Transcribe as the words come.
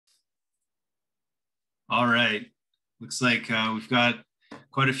All right. Looks like we've got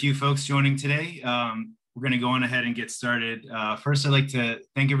quite a few folks joining today. We're going to go on ahead and get started. First, I'd like to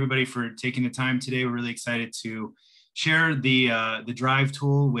thank everybody for taking the time today. We're really excited to share the DRVE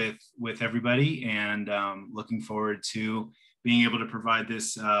tool with everybody, and looking forward to being able to provide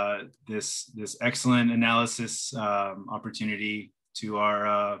this this excellent analysis opportunity to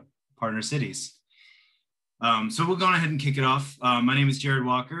our partner cities. So we'll go on ahead and kick it off. My name is Jared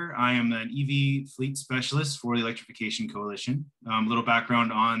Walker. I am an EV fleet specialist for the Electrification Coalition. A little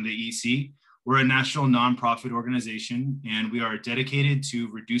background on the EC. We're a national nonprofit organization, and we are dedicated to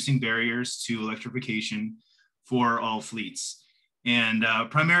reducing barriers to electrification for all fleets. And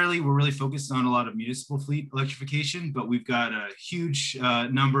primarily, we're really focused on a lot of municipal fleet electrification, but we've got a huge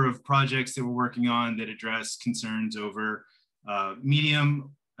number of projects that we're working on that address concerns over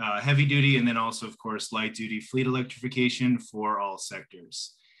medium, heavy duty, and then also, of course, light duty fleet electrification for all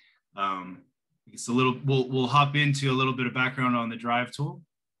sectors. It's a little, we'll hop into a little bit of background on the DRVE tool,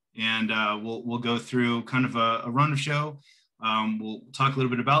 and we'll go through kind of a run of show. We'll talk a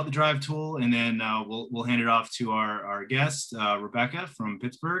little bit about the DRVE tool, and then we'll hand it off to our guest, Rebecca from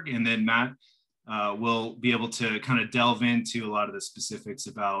Pittsburgh, and then Matt will be able to kind of delve into a lot of the specifics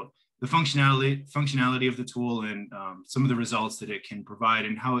about the functionality of the tool and some of the results that it can provide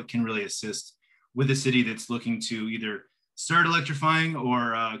and how it can really assist with a city that's looking to either start electrifying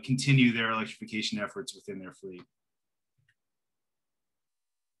or continue their electrification efforts within their fleet.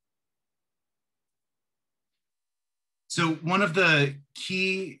 So one of the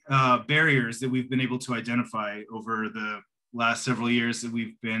key barriers that we've been able to identify over the last several years that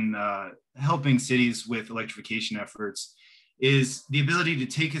we've been helping cities with electrification efforts is the ability to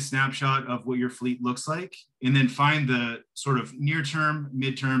take a snapshot of what your fleet looks like and then find the sort of near-term,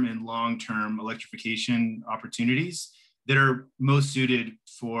 mid-term, and long-term electrification opportunities that are most suited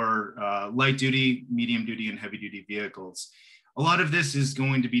for light-duty, medium-duty, and heavy-duty vehicles. A lot of this is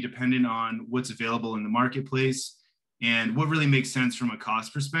going to be dependent on what's available in the marketplace and what really makes sense from a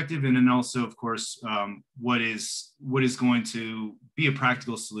cost perspective, and then also, of course, what is going to be a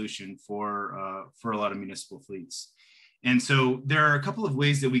practical solution for a lot of municipal fleets. And so there are a couple of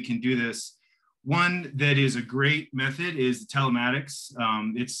ways that we can do this. One that is a great method is telematics.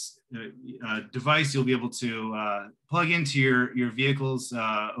 It's a device you'll be able to plug into your vehicle's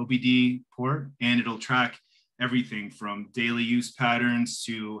OBD port, and it'll track everything from daily use patterns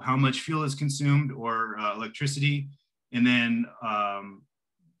to how much fuel is consumed or electricity, and then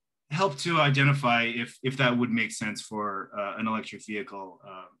help to identify if that would make sense for an electric vehicle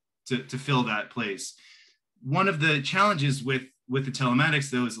to fill that place. One of the challenges with the telematics,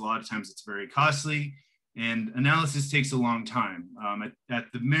 though, is a lot of times it's very costly, and analysis takes a long time. At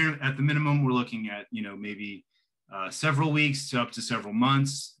the minimum, we're looking at maybe several weeks to up to several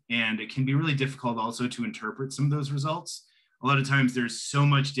months, and it can be really difficult also to interpret some of those results. A lot of times, there's so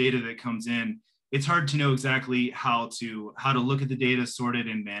much data that comes in, it's hard to know exactly how to look at the data, sort it,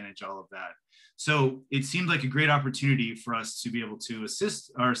 and manage all of that. So it seemed like a great opportunity for us to be able to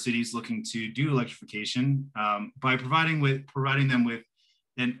assist our cities looking to do electrification by providing them with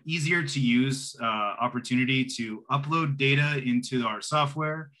an easier to use opportunity to upload data into our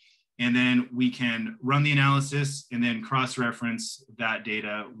software, and then we can run the analysis and then cross-reference that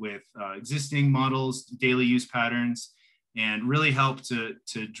data with existing models, daily use patterns, and really help to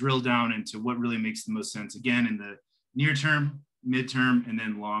drill down into what really makes the most sense, again, in the near term, midterm, and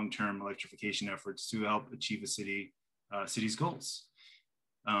then long-term electrification efforts to help achieve a city's goals.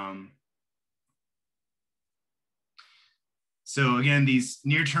 So again, these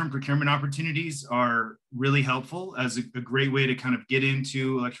near-term procurement opportunities are really helpful as a great way to kind of get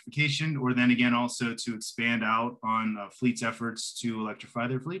into electrification, or then again also to expand out on fleets' efforts to electrify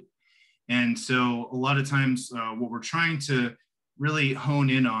their fleet. And so a lot of times what we're trying to really hone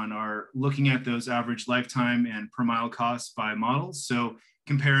in on are looking at those average lifetime and per mile costs by models. So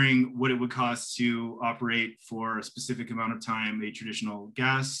comparing what it would cost to operate for a specific amount of time a traditional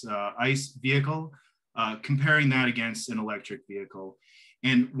gas, ICE vehicle, comparing that against an electric vehicle.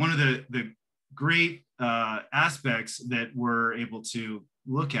 And one of the great aspects that we're able to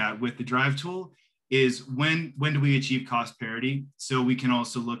look at with the DRVE tool is when do we achieve cost parity? So we can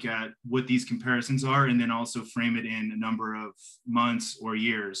also look at what these comparisons are and then also frame it in a number of months or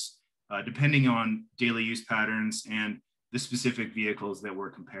years, depending on daily use patterns and the specific vehicles that we're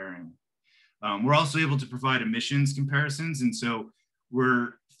comparing. We're also able to provide emissions comparisons. And so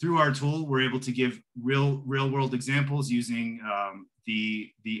through our tool, we're able to give real world examples using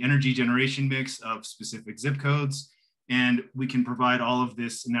the energy generation mix of specific zip codes. And we can provide all of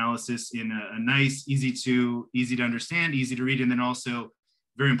this analysis in a nice, easy to understand, easy to read, and then also,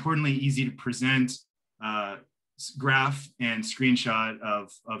 very importantly, easy to present graph and screenshot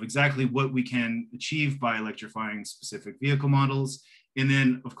of exactly what we can achieve by electrifying specific vehicle models. And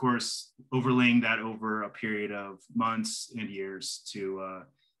then, of course, overlaying that over a period of months and years to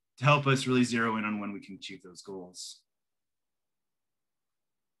help us really zero in on when we can achieve those goals.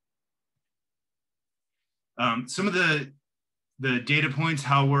 Some of the data points,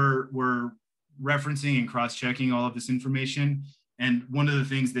 how we're referencing and cross-checking all of this information. And one of the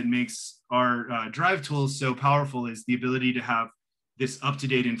things that makes our drive tools so powerful is the ability to have this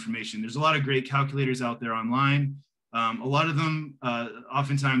up-to-date information. There's a lot of great calculators out there online. A lot of them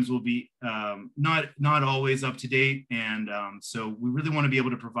oftentimes will be not always up to date. And so we really want to be able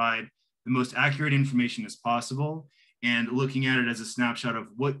to provide the most accurate information as possible and looking at it as a snapshot of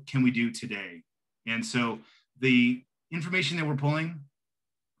what can we do today. And so the information that we're pulling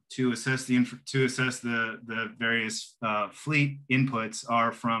to assess the various fleet inputs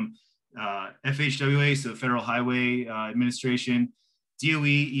are from FHWA, so Federal Highway Administration, DOE,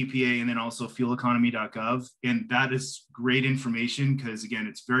 EPA, and then also fueleconomy.gov. And that is great information because, again,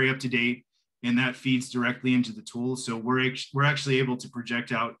 it's very up to date and that feeds directly into the tool. So we're actually able to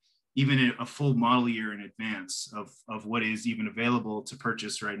project out even a full model year in advance of what is even available to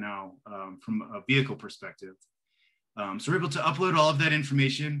purchase right now from a vehicle perspective. So we're able to upload all of that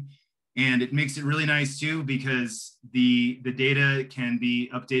information, and it makes it really nice too because the data can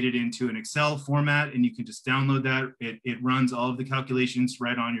be updated into an Excel format, and you can just download that. It runs all of the calculations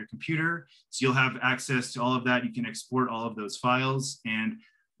right on your computer, so you'll have access to all of that. You can export all of those files, and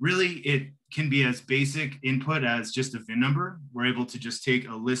really it can be as basic input as just a VIN number. We're able to just take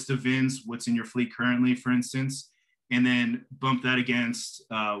a list of VINs, what's in your fleet currently, for instance, and then bump that against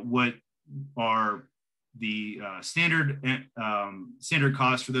what are the standard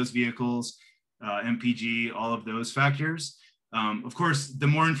cost for those vehicles, MPG, all of those factors. Of course, the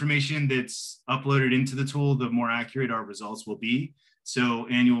more information that's uploaded into the tool, the more accurate our results will be. So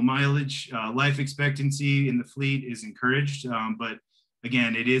annual mileage, life expectancy in the fleet is encouraged, but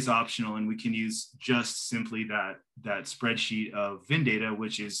again, it is optional, and we can use just simply that spreadsheet of VIN data,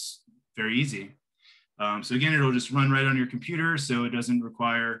 which is very easy. So again, it'll just run right on your computer, so it doesn't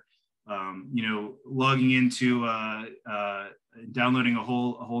require logging into downloading a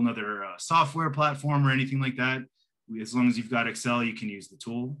whole nother software platform or anything like that. As long as you've got Excel, you can use the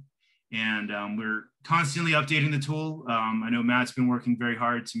tool. And we're constantly updating the tool. I know Matt's been working very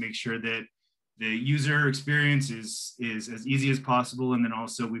hard to make sure that the user experience is as easy as possible. And then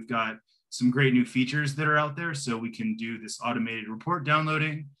also we've got some great new features that are out there. So we can do this automated report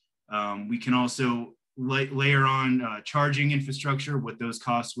downloading. We can also layer on charging infrastructure, what those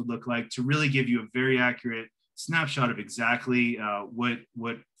costs would look like to really give you a very accurate snapshot of exactly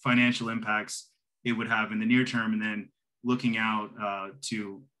what financial impacts it would have in the near term, and then looking out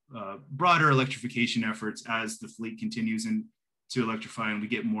to broader electrification efforts as the fleet continues to electrify and we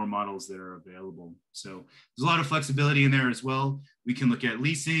get more models that are available. So there's a lot of flexibility in there as well. We can look at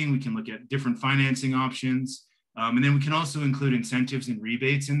leasing, we can look at different financing options. And then we can also include incentives and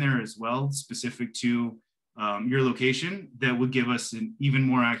rebates in there as well, specific to your location, that would give us an even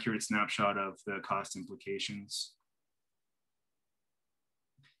more accurate snapshot of the cost implications.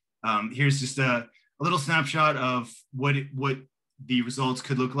 Here's just a little snapshot of what the results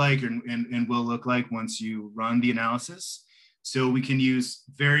could look like and will look like once you run the analysis. So we can use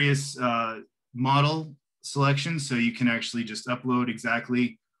various model selections. So you can actually just upload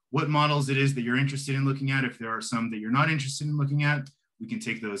exactly what models it is that you're interested in looking at. If there are some that you're not interested in looking at, we can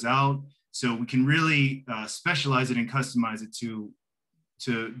take those out. So we can really specialize it and customize it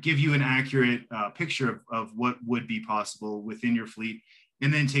to give you an accurate picture of what would be possible within your fleet,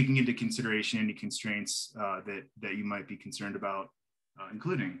 and then taking into consideration any constraints that you might be concerned about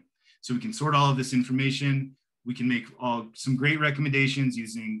including. So we can sort all of this information. We can make some great recommendations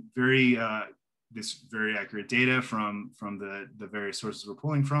using this very accurate data from the various sources we're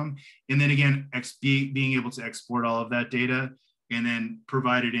pulling from. And then again, being able to export all of that data and then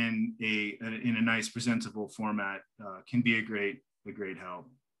provide it in a nice presentable format can be a great help.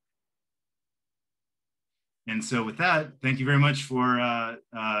 And so with that, thank you very much for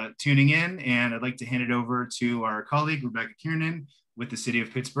tuning in. And I'd like to hand it over to our colleague, Rebecca Kiernan, with the City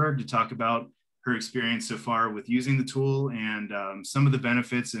of Pittsburgh, to talk about her experience so far with using the tool and some of the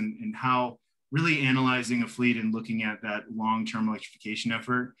benefits and how really analyzing a fleet and looking at that long-term electrification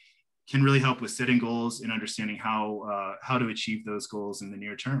effort can really help with setting goals and understanding how to achieve those goals in the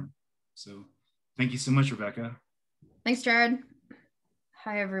near term. So thank you so much, Rebecca. Thanks, Jared.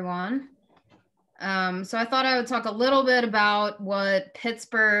 Hi, everyone. So I thought I would talk a little bit about what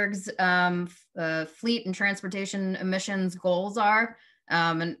Pittsburgh's fleet and transportation emissions goals are.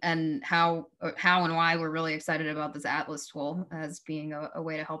 and how and why we're really excited about this Atlas tool as being a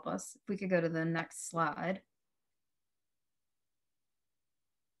way to help us. If we could go to the next slide.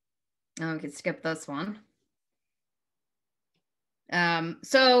 We could skip this one.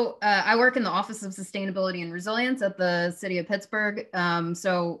 I work in the Office of Sustainability and Resilience at the City of Pittsburgh.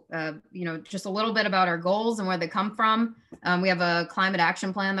 Just a little bit about our goals and where they come from. We have a climate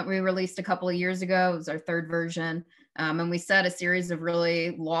action plan that we released a couple of years ago. It was our third version. And we set a series of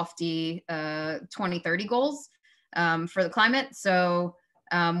really lofty 2030 goals for the climate. So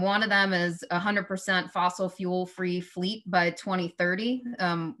one of them is 100% fossil fuel free fleet by 2030,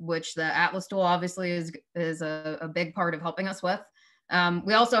 which the Atlas tool obviously is a big part of helping us with.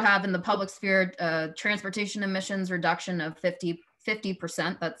 We also have in the public sphere transportation emissions reduction of 50%,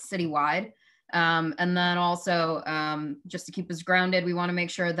 that's citywide. And then also just to keep us grounded, we want to make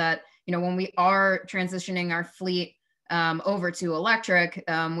sure that, when we are transitioning our fleet over to electric,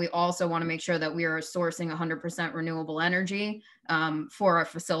 we also want to make sure that we are sourcing 100% renewable energy for our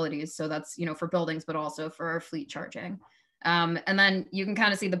facilities. So that's, for buildings, but also for our fleet charging. And then you can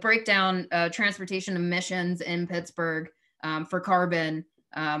kind of see the breakdown. Transportation emissions in Pittsburgh for carbon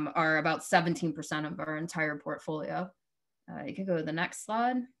are about 17% of our entire portfolio. You can go to the next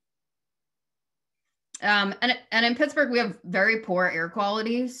slide. And in Pittsburgh, we have very poor air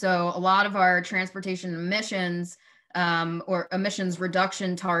quality. So a lot of our transportation emissions or emissions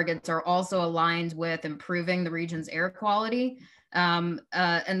reduction targets are also aligned with improving the region's air quality. And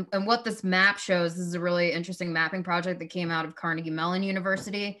what this map shows, this is a really interesting mapping project that came out of Carnegie Mellon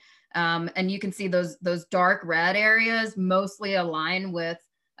University. And you can see those dark red areas mostly align with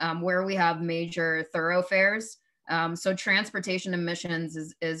where we have major thoroughfares. So transportation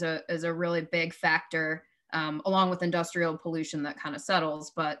emissions is a really big factor, along with industrial pollution that kind of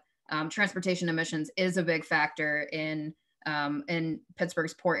settles. But transportation emissions is a big factor in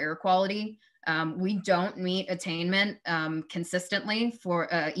Pittsburgh's poor air quality. We don't meet attainment consistently for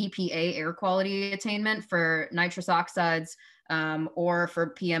EPA air quality attainment for nitrous oxides or for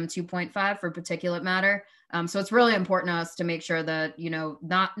PM 2.5 for particulate matter. So it's really important to us to make sure that,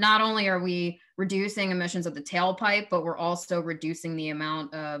 not only are we reducing emissions at the tailpipe, but we're also reducing the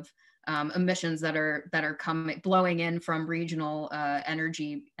amount of emissions that are blowing in from regional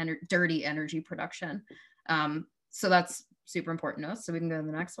dirty energy production. So that's super important to us. So we can go to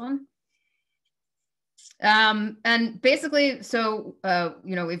the next one. And basically, so,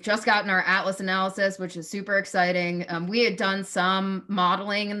 we've just gotten our Atlas analysis, which is super exciting. We had done some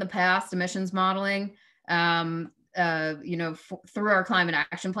modeling in the past, emissions modeling, through our climate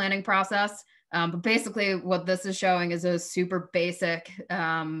action planning process. But basically what this is showing is a super basic,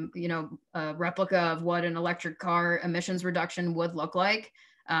 replica of what an electric car emissions reduction would look like.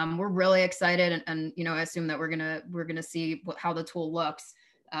 We're really excited and I assume that we're gonna see how the tool looks.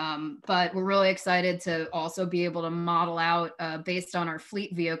 But we're really excited to also be able to model out, based on our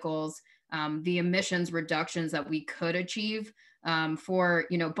fleet vehicles, the emissions reductions that we could achieve for,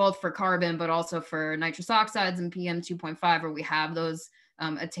 both for carbon, but also for nitrous oxides and PM 2.5, where we have those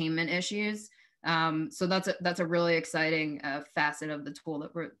attainment issues. So that's a really exciting facet of the tool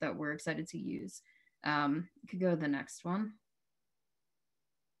that we're excited to use. You could go to the next one.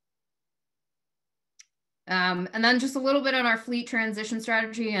 And then just a little bit on our fleet transition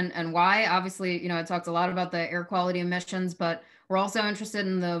strategy and why. Obviously, I talked a lot about the air quality emissions, but we're also interested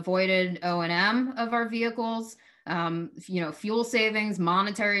in the avoided O&M of our vehicles, fuel savings,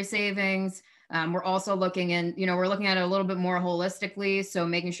 monetary savings. We're also looking at it a little bit more holistically. So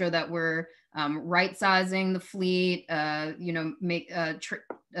making sure that we're right sizing the fleet,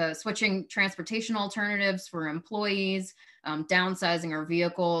 switching transportation alternatives for employees, downsizing our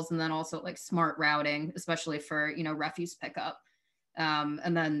vehicles, and then also like smart routing, especially for, refuse pickup.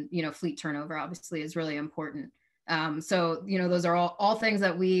 And then, fleet turnover obviously is really important. So, those are all things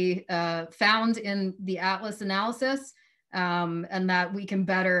that we found in the Atlas analysis, and that we can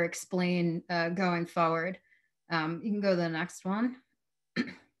better explain going forward. You can go to the next one.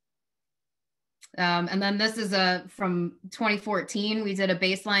 And then this is from 2014, we did a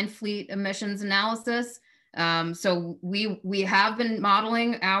baseline fleet emissions analysis. So we have been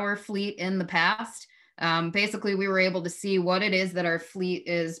modeling our fleet in the past. Basically, we were able to see what it is that our fleet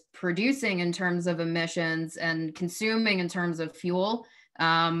is producing in terms of emissions and consuming in terms of fuel.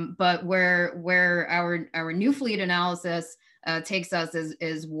 But where our new fleet analysis takes us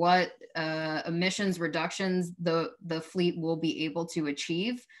is what emissions reductions the fleet will be able to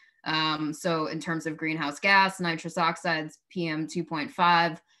achieve. So in terms of greenhouse gas, nitrous oxides, PM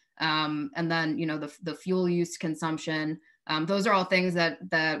 2.5, and then, the fuel use consumption, those are all things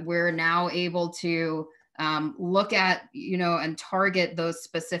that we're now able to look at, and target those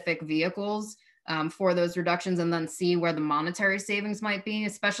specific vehicles for those reductions, and then see where the monetary savings might be,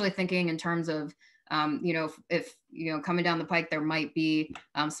 especially thinking in terms of, if coming down the pike, there might be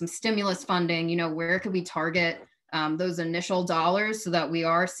some stimulus funding, where could we target those initial dollars so that we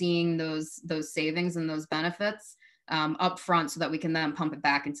are seeing those savings and those benefits up front, so that we can then pump it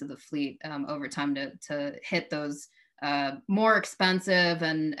back into the fleet over time to hit those more expensive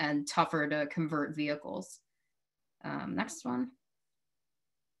and tougher to convert vehicles. Next one.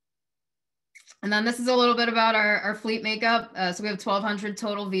 And then this is a little bit about our fleet makeup. So we have 1,200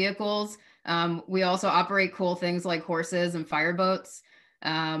 total vehicles. We also operate cool things like horses and fireboats.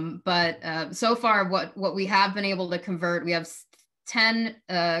 But so far, what we have been able to convert, we have 10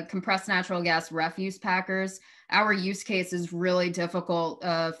 compressed natural gas refuse packers. Our use case is really difficult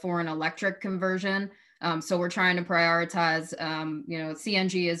for an electric conversion. So we're trying to prioritize,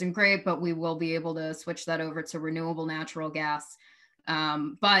 CNG isn't great, but we will be able to switch that over to renewable natural gas.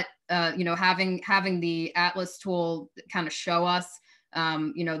 But having the Atlas tool kind of show us,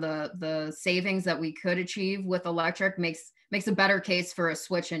 the savings that we could achieve with electric makes a better case for a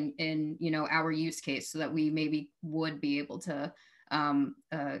switch in our use case, so that we maybe would be able to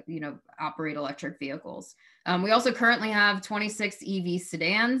operate electric vehicles. We also currently have 26 EV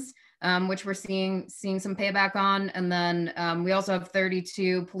sedans, which we're seeing some payback on. And then we also have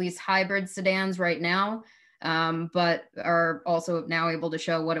 32 police hybrid sedans right now, but are also now able to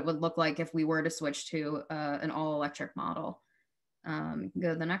show what it would look like if we were to switch to an all electric model. You can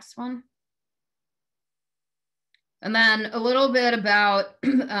go to the next one. And then a little bit about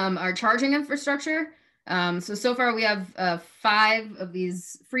our charging infrastructure. So far we have 5 of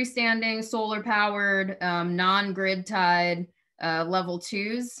these freestanding solar powered, non-grid tied level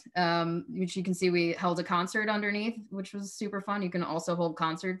 2s, which you can see we held a concert underneath, which was super fun. You can also hold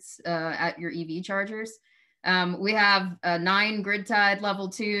concerts at your EV chargers. We have 9 grid tied level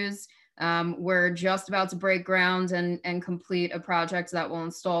 2s. We're just about to break ground and complete a project that will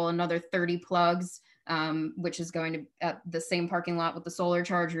install another 30 plugs, which is going to at the same parking lot with the solar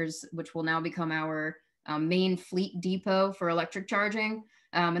chargers, which will now become our main fleet depot for electric charging.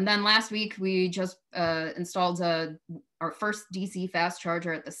 And then last week, we just installed our first DC fast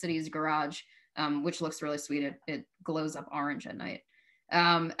charger at the city's garage, which looks really sweet. It glows up orange at night.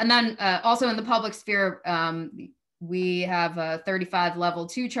 And then also in the public sphere, we have 35 level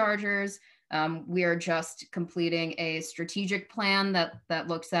 2 chargers. We are just completing a strategic plan that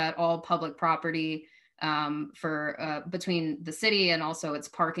looks at all public property for between the city and also its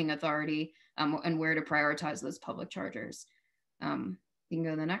parking authority, and where to prioritize those public chargers. You can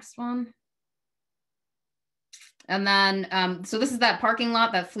go to the next one. And then, so this is that parking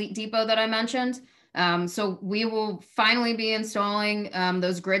lot, that fleet depot that I mentioned. So we will finally be installing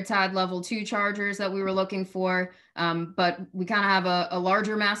those grid tied level 2 chargers that we were looking for, but we kind of have a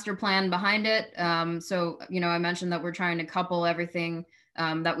larger master plan behind it. So, I mentioned that we're trying to couple everything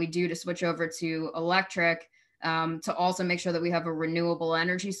that we do to switch over to electric, to also make sure that we have a renewable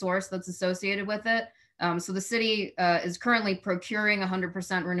energy source that's associated with it. So the city is currently procuring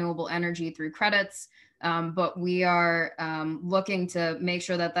 100% renewable energy through credits, but we are looking to make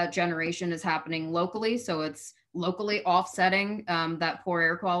sure that generation is happening locally. So it's locally offsetting that poor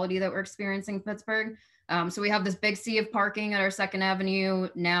air quality that we're experiencing in Pittsburgh. So we have this big sea of parking at our 2nd Avenue,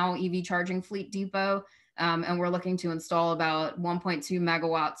 now EV charging fleet depot. And we're looking to install about 1.2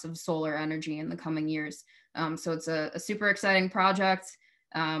 megawatts of solar energy in the coming years. So it's a super exciting project.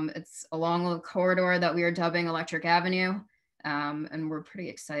 It's along the corridor that we are dubbing Electric Avenue, and we're pretty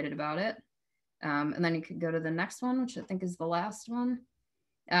excited about it. And then you could go to the next one, which I think is the last one.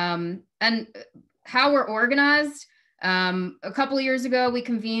 And how we're organized. A couple of years ago, we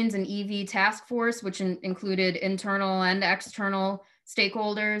convened an EV task force, which included internal and external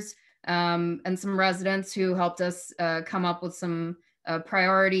stakeholders, and some residents who helped us come up with some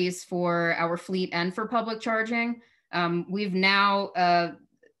priorities for our fleet and for public charging. We've now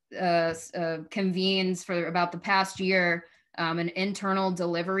convened for about the past year an internal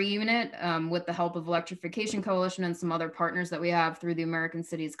delivery unit with the help of Electrification Coalition and some other partners that we have through the American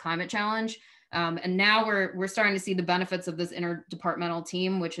Cities Climate Challenge. And now we're starting to see the benefits of this interdepartmental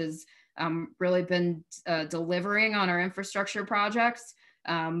team, which has really been delivering on our infrastructure projects.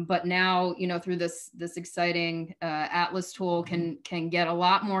 But now, through this exciting Atlas tool can get a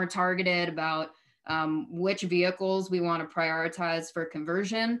lot more targeted about which vehicles we want to prioritize for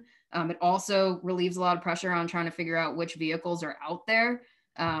conversion. It also relieves a lot of pressure on trying to figure out which vehicles are out there.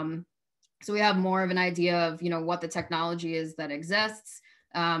 So we have more of an idea of, what the technology is that exists.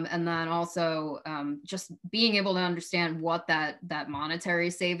 And then also just being able to understand what that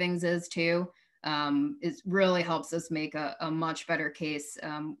monetary savings is too. it really helps us make a much better case,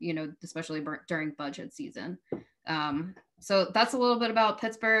 especially during budget season. So that's a little bit about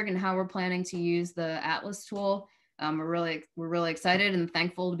Pittsburgh and how we're planning to use the Atlas tool. We're really excited and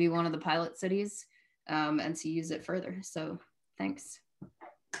thankful to be one of the pilot cities and to use it further. So thanks.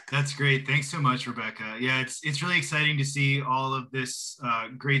 That's great. Thanks so much, Rebecca. Yeah, it's really exciting to see all of this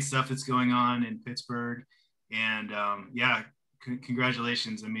great stuff that's going on in Pittsburgh. And yeah,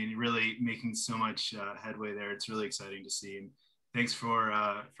 congratulations. I mean, really making so much headway there. It's really exciting to see. And thanks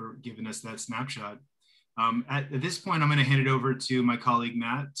for giving us that snapshot. At this point, I'm going to hand it over to my colleague,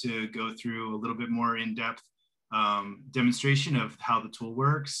 Matt, to go through a little bit more in-depth demonstration of how the tool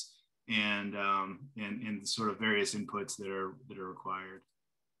works and sort of various inputs that are required.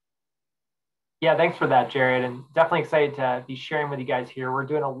 Yeah, thanks for that, Jared, and definitely excited to be sharing with you guys here. We're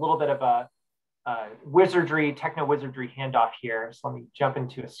doing a little bit of a techno-wizardry handoff here. So let me jump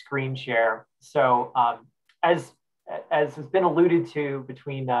into a screen share. So as has been alluded to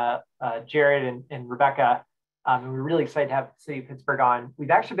between Jared and Rebecca, and we're really excited to have the City of Pittsburgh on. We've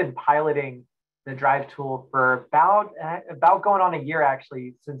actually been piloting the Drive tool for about going on a year,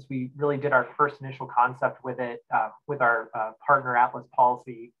 actually, since we really did our first initial concept with it with our partner Atlas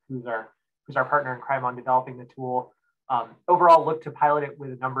Policy, who's our partner in crime on developing the tool. Overall, look to pilot it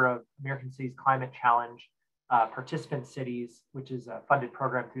with a number of American Cities Climate Challenge participant cities, which is a funded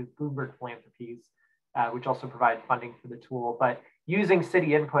program through Bloomberg Philanthropies, which also provide funding for the tool. But using city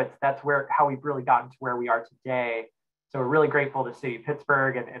inputs, that's how we've really gotten to where we are today. So we're really grateful to City of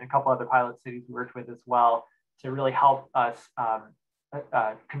Pittsburgh and a couple other pilot cities we worked with as well to really help us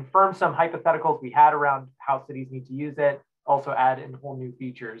confirm some hypotheticals we had around how cities need to use it, also add in whole new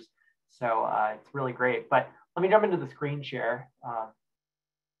features. So it's really great. But let me jump into the screen share.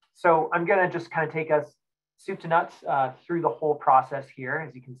 So I'm going to just kind of take us soup to nuts through the whole process here.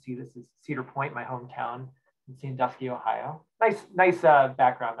 As you can see, this is Cedar Point, my hometown in Sandusky, Ohio. Nice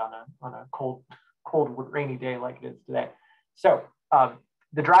background on a cold, rainy day like it is today. So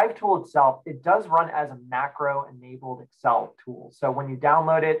the Drive tool itself, it does run as a macro-enabled Excel tool. So when you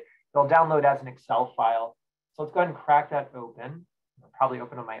download it, it'll download as an Excel file. So let's go ahead and crack that open. I'll probably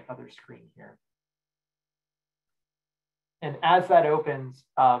open on my other screen here. And as that opens,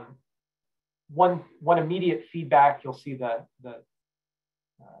 one immediate feedback, you'll see the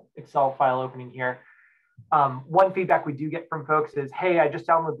Excel file opening here. One feedback we do get from folks is, hey, I just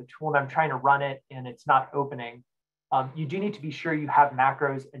downloaded the tool and I'm trying to run it and it's not opening. You do need to be sure you have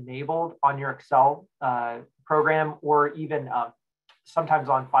macros enabled on your Excel program, or even sometimes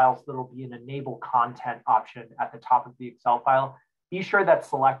on files that'll be an enable content option at the top of the Excel file. Be sure that's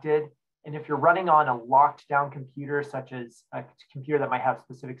selected. And if you're running on a locked down computer, such as a computer that might have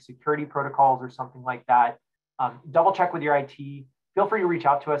specific security protocols or something like that, double check with your IT. Feel free to reach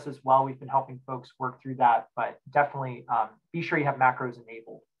out to us as well. We've been helping folks work through that, but definitely be sure you have macros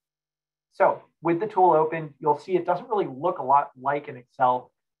enabled. So with the tool open, you'll see it doesn't really look a lot like an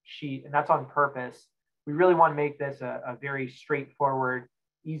Excel sheet, and that's on purpose. We really want to make this a very straightforward,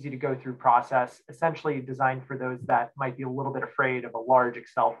 easy to go through process, essentially designed for those that might be a little bit afraid of a large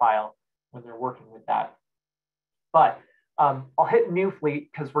Excel file when they're working with that. But I'll hit new fleet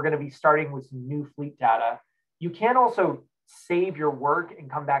because we're going to be starting with some new fleet data. You can also save your work and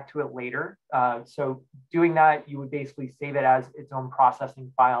come back to it later. So doing that, you would basically save it as its own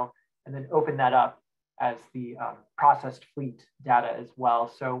processing file and then open that up as the processed fleet data as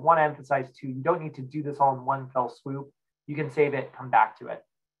well. So want to emphasize too, you don't need to do this all in one fell swoop. You can save it, come back to it.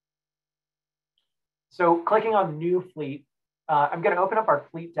 So clicking on new fleet, I'm going to open up our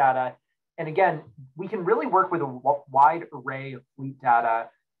fleet data. And again, we can really work with a wide array of fleet data,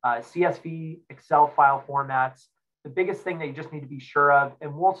 CSV, Excel file formats. The biggest thing that you just need to be sure of,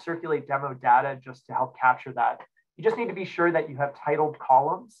 and we'll circulate demo data just to help capture that. You just need to be sure that you have titled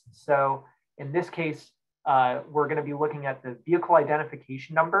columns. So in this case, we're going to be looking at the vehicle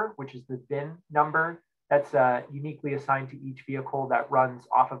identification number, which is the VIN number that's uniquely assigned to each vehicle that runs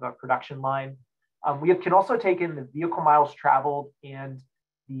off of a production line. We can also take in the vehicle miles traveled and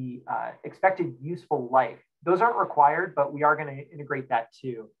the expected useful life. Those aren't required, but we are going to integrate that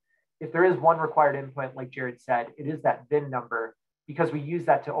too. If there is one required input, like Jared said, it is that VIN number, because we use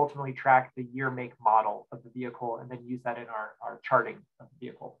that to ultimately track the year, make, model of the vehicle, and then use that in our charting of the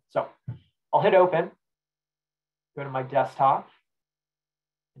vehicle. So I'll hit open, go to my desktop,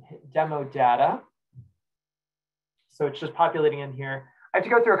 and hit demo data. So it's just populating in here. I have to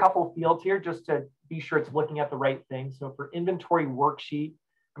go through a couple of fields here just to be sure it's looking at the right thing. So for inventory worksheet,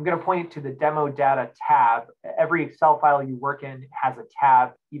 I'm going to point it to the demo data tab. Every Excel file you work in has a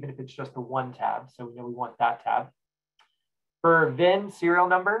tab, even if it's just the one tab. So we know we want that tab. For VIN serial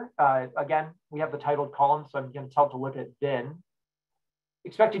number, again, we have the titled column, so I'm going to tell it to look at VIN.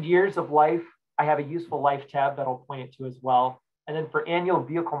 Expected years of life, I have a useful life tab that I'll point it to as well. And then for annual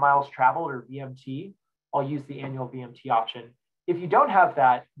vehicle miles traveled, or VMT, I'll use the annual VMT option. If you don't have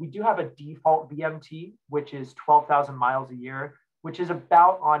that, we do have a default VMT, which is 12,000 miles a year, which is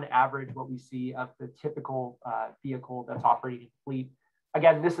about on average what we see of the typical vehicle that's operating in fleet.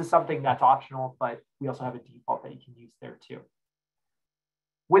 Again, this is something that's optional, but we also have a default that you can use there too.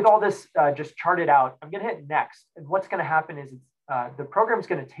 With all this just charted out, I'm going to hit next. And what's going to happen is the program is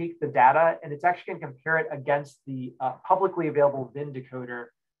going to take the data and it's actually going to compare it against the publicly available VIN decoder,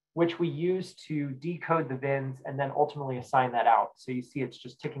 which we use to decode the VINs and then ultimately assign that out. So you see it's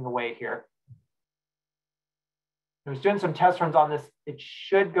just ticking away here. I was doing some test runs on this. It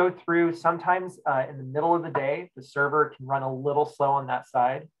should go through sometimes in the middle of the day. The server can run a little slow on that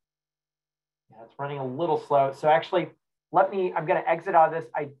side. Yeah, it's running a little slow. So actually, I'm going to exit out of this.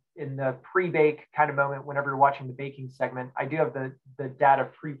 In the pre-bake kind of moment, whenever you're watching the baking segment, I do have the data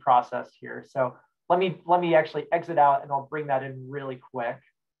pre-processed here. So let me actually exit out and I'll bring that in really quick.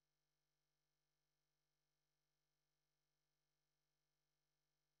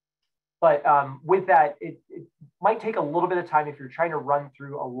 But with that, it might take a little bit of time if you're trying to run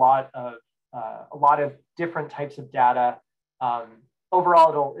through a lot of different types of data.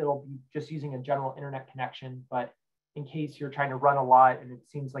 Overall, it'll be just using a general internet connection. But in case you're trying to run a lot and it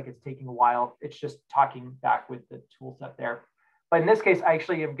seems like it's taking a while, it's just talking back with the tool set there. But in this case, I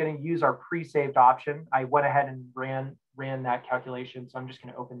actually am going to use our pre-saved option. I went ahead and ran that calculation. So I'm just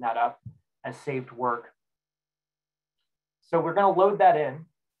going to open that up as saved work. So we're going to load that in.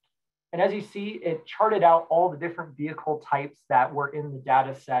 And as you see, it charted out all the different vehicle types that were in the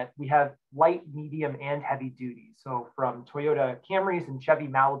data set. We have light, medium, and heavy duty. So from Toyota Camrys and Chevy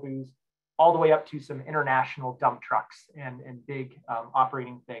Malibus, all the way up to some international dump trucks and big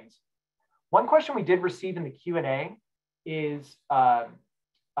operating things. One question we did receive in the Q&A is,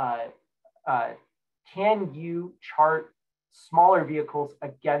 can you chart smaller vehicles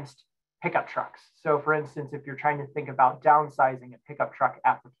against pickup trucks? So for instance, if you're trying to think about downsizing a pickup truck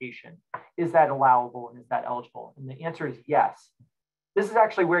application, is that allowable and is that eligible? And the answer is yes. This is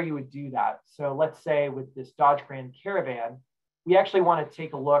actually where you would do that. So let's say with this Dodge Grand Caravan, we actually want to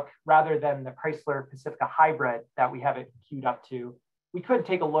take a look, rather than the Chrysler Pacifica Hybrid that we have it queued up to, we could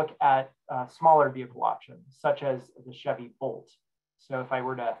take a look at smaller vehicle options, such as the Chevy Bolt. So if I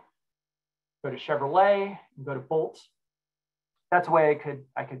were to go to Chevrolet and go to Bolt, that's a way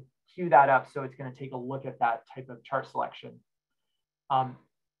I could queue that up. So it's going to take a look at that type of chart selection.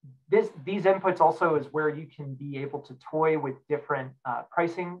 These inputs also is where you can be able to toy with different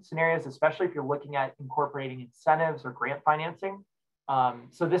pricing scenarios, especially if you're looking at incorporating incentives or grant financing.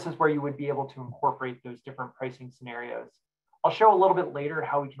 So this is where you would be able to incorporate those different pricing scenarios. I'll show a little bit later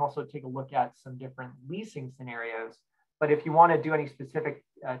how we can also take a look at some different leasing scenarios. But if you want to do any specific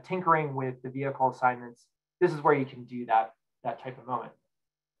tinkering with the vehicle assignments, this is where you can do that type of moment.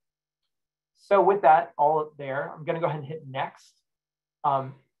 So with that all there, I'm going to go ahead and hit next.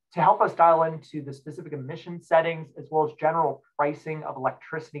 To help us dial into the specific emission settings, as well as general pricing of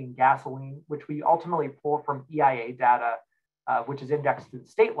electricity and gasoline, which we ultimately pull from EIA data, which is indexed to the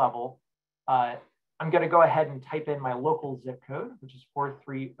state level, I'm going to go ahead and type in my local zip code, which is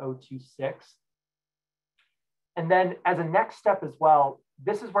 43026. And then as a next step as well,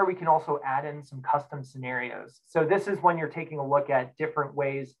 this is where we can also add in some custom scenarios. So this is when you're taking a look at different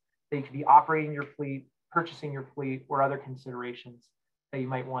ways that you could be operating your fleet, purchasing your fleet, or other considerations that you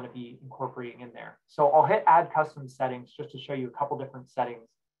might want to be incorporating in there. So I'll hit add custom settings just to show you a couple different settings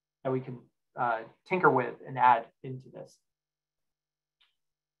that we can tinker with and add into this.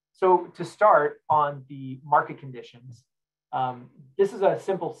 So to start on the market conditions, this is a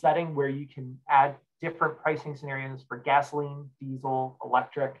simple setting where you can add different pricing scenarios for gasoline, diesel,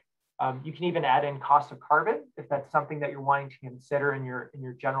 electric. You can even add in cost of carbon if that's something that you're wanting to consider in your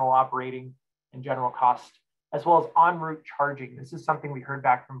general operating and general cost, as well as en route charging. This is something we heard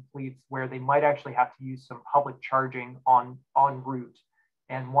back from fleets where they might actually have to use some public charging en route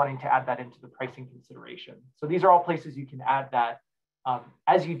and wanting to add that into the pricing consideration. So these are all places you can add that.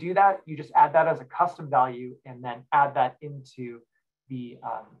 As you do that, you just add that as a custom value and then add that into the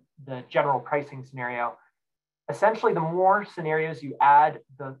general pricing scenario. Essentially, the more scenarios you add,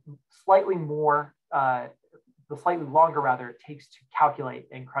 the slightly longer rather it takes to calculate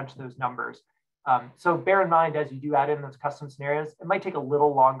and crunch those numbers. So bear in mind, as you do add in those custom scenarios, it might take a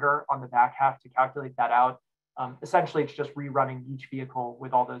little longer on the back half to calculate that out. Essentially, it's just rerunning each vehicle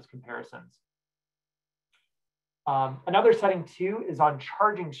with all those comparisons. Another setting too is on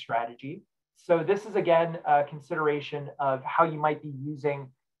charging strategy. So this is, again, a consideration of how you might be using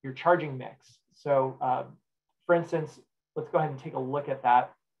your charging mix. So for instance, let's go ahead and take a look at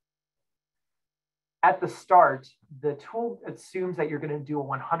that. At the start, the tool assumes that you're going to do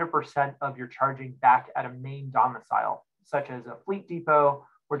 100% of your charging back at a main domicile, such as a fleet depot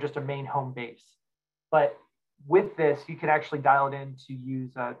or just a main home base. But with this, you can actually dial it in to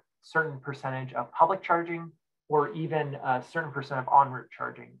use a certain percentage of public charging or even a certain percent of en route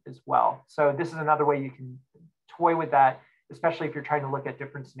charging as well. So this is another way you can toy with that, especially if you're trying to look at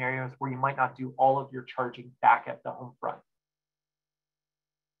different scenarios where you might not do all of your charging back at the home front.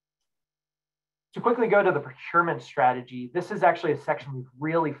 To quickly go to the procurement strategy, this is actually a section we've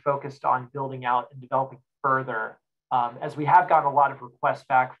really focused on building out and developing further, as we have gotten a lot of requests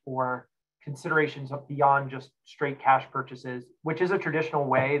back for considerations of beyond just straight cash purchases, which is a traditional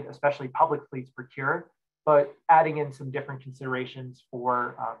way, especially public fleets procure, but adding in some different considerations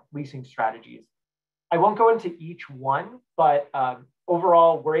for leasing strategies. I won't go into each one, but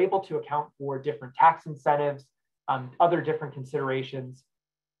overall, we're able to account for different tax incentives, other different considerations,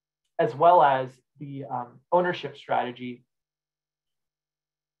 as well as the ownership strategy.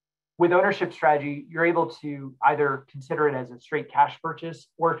 With ownership strategy, you're able to either consider it as a straight cash purchase,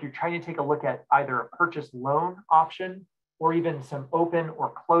 or if you're trying to take a look at either a purchase loan option or even some open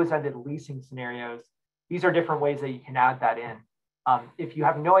or close-ended leasing scenarios, these are different ways that you can add that in. If you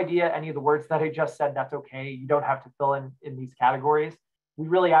have no idea any of the words that I just said, that's okay. You don't have to fill in these categories. We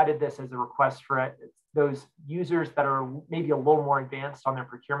really added this as a request for those users that are maybe a little more advanced on their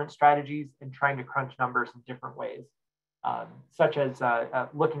procurement strategies and trying to crunch numbers in different ways, such as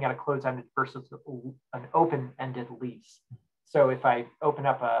looking at a closed-ended versus an open-ended lease. So if I open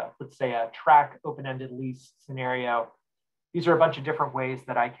up let's say a track open-ended lease scenario, these are a bunch of different ways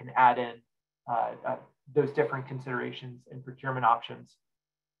that I can add in those different considerations and procurement options.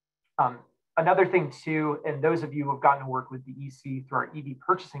 Another thing too, and those of you who have gotten to work with the EC through our EV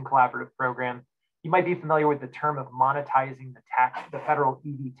Purchasing Collaborative program, you might be familiar with the term of monetizing the federal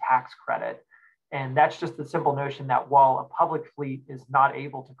EV tax credit. And that's just the simple notion that while a public fleet is not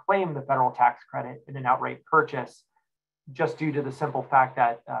able to claim the federal tax credit in an outright purchase, just due to the simple fact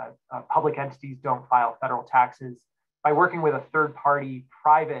that public entities don't file federal taxes, by working with a third-party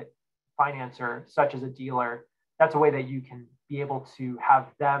private financer, such as a dealer, that's a way that you can be able to have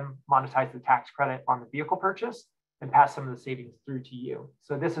them monetize the tax credit on the vehicle purchase and pass some of the savings through to you.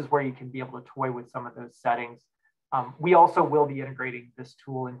 So this is where you can be able to toy with some of those settings. We also will be integrating this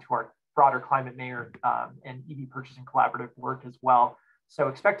tool into our broader Climate Mayor and EV Purchasing Collaborative work as well. So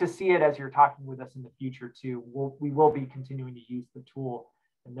expect to see it as you're talking with us in the future too. We will be continuing to use the tool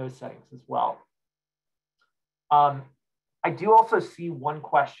in those settings as well. I do also see one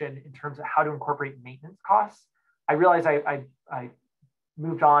question in terms of how to incorporate maintenance costs. I realize I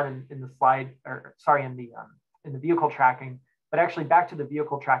moved on in the slide, or sorry, in the vehicle tracking, but actually back to the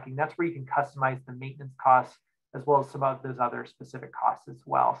vehicle tracking, that's where you can customize the maintenance costs as well as some of those other specific costs as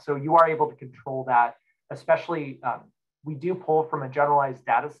well. So you are able to control that, especially we do pull from a generalized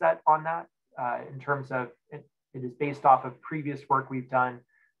data set on that in terms of it is based off of previous work we've done.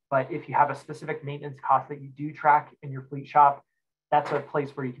 But if you have a specific maintenance cost that you do track in your fleet shop, that's a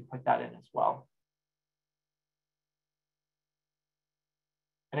place where you can put that in as well.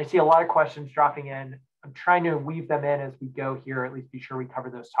 And I see a lot of questions dropping in. I'm trying to weave them in as we go here, at least be sure we cover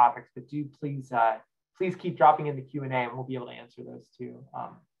those topics, but do please, please keep dropping in the Q&A and we'll be able to answer those too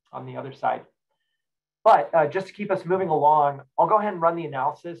on the other side. But just to keep us moving along, I'll go ahead and run the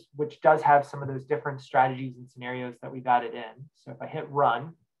analysis, which does have some of those different strategies and scenarios that we've added in. So if I hit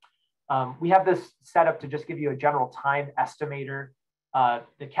run, we have this set up to just give you a general time estimator.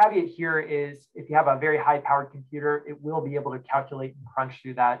 The caveat here is if you have a very high powered computer, it will be able to calculate and crunch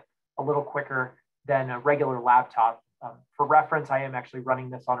through that a little quicker than a regular laptop. For reference, I am actually running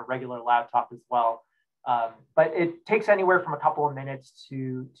this on a regular laptop as well. But it takes anywhere from a couple of minutes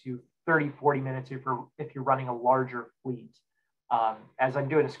to 30, 40 minutes if you're running a larger fleet. As I'm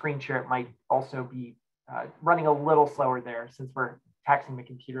doing a screen share, it might also be running a little slower there since we're taxing the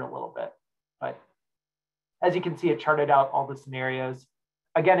computer a little bit. But as you can see, it charted out all the scenarios.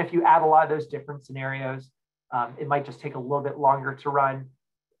 Again, if you add a lot of those different scenarios, it might just take a little bit longer to run.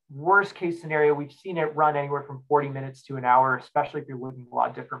 Worst case scenario, we've seen it run anywhere from 40 minutes to an hour, especially if you're looking at a lot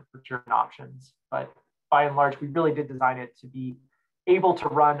of different procurement options. But by and large, we really did design it to be able to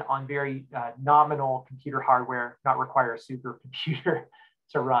run on very nominal computer hardware, not require a supercomputer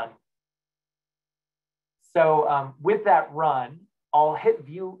to run. So with that run, I'll hit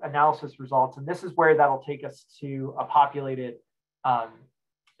view analysis results, and this is where that'll take us to a populated,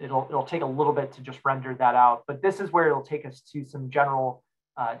 it'll take a little bit to just render that out, but this is where it'll take us to some general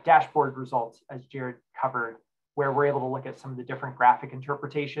dashboard results, as Jared covered, where we're able to look at some of the different graphic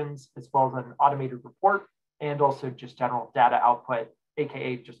interpretations, as well as an automated report, and also just general data output,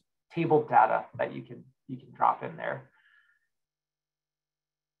 AKA just table data that you can drop in there.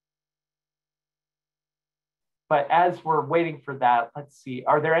 But as we're waiting for that, let's see,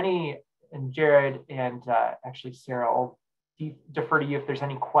 are there any, and Jared and actually Sarah, I'll defer to you if there's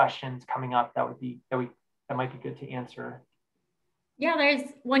any questions coming up that might be good to answer. Yeah, there's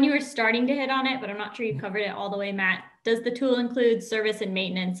one you were starting to hit on it, but I'm not sure you covered it all the way, Matt. Does the tool include service and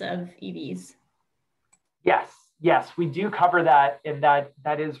maintenance of EVs? Yes, we do cover that, and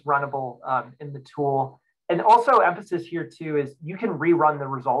that is runnable in the tool. And also emphasis here too is you can rerun the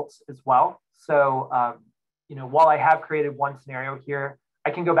results as well. So, while I have created one scenario here, I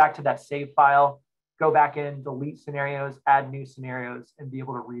can go back to that save file, go back in, delete scenarios, add new scenarios, and be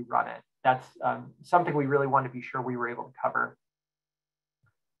able to rerun it. That's something we really want to be sure we were able to cover.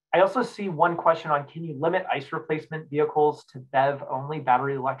 I also see one question on, can you limit ICE replacement vehicles to BEV only,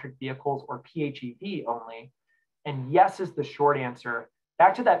 battery electric vehicles, or PHEV only? And yes is the short answer.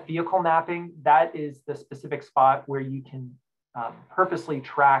 Back to that vehicle mapping, that is the specific spot where you can purposely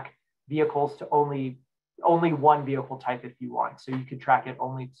track vehicles to only one vehicle type if you want. So you could track it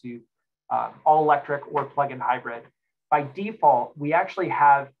only to all electric or plug-in hybrid. By default, we actually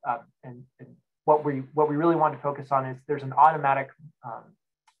have, and what we really want to focus on is there's an automatic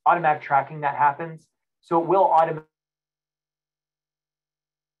tracking that happens. So it will automatically,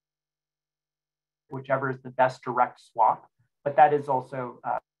 whichever is the best direct swap, but that is also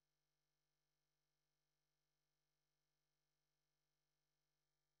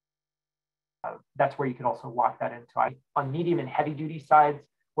that's where you can also lock that into. On medium and heavy duty sides,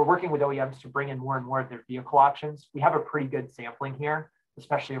 we're working with OEMs to bring in more and more of their vehicle options. We have a pretty good sampling here,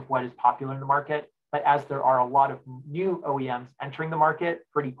 especially of what is popular in the market. But as there are a lot of new OEMs entering the market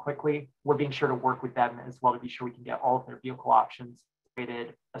pretty quickly, we're being sure to work with them as well to be sure we can get all of their vehicle options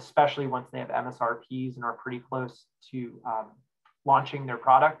created, especially once they have MSRPs and are pretty close to launching their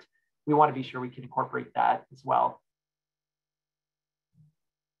product. We want to be sure we can incorporate that as well.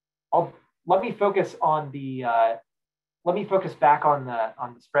 Let me focus back on the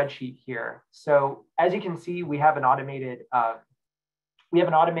spreadsheet here. So as you can see, we have an automated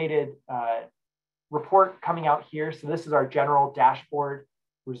report coming out here. So this is our general dashboard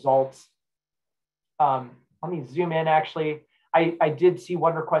results. Let me zoom in actually. I did see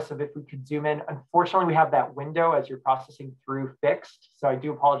one request of if we could zoom in. Unfortunately, we have that window as you're processing through fixed. So I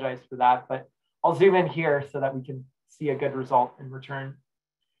do apologize for that, but I'll zoom in here so that we can see a good result in return.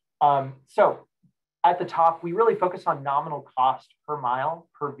 So at the top, we really focus on nominal cost per mile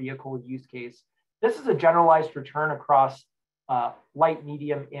per vehicle use case. This is a generalized return across light,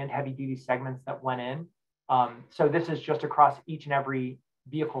 medium, and heavy duty segments that went in. So this is just across each and every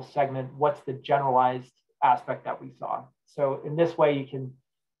vehicle segment. What's the generalized aspect that we saw? So in this way, you can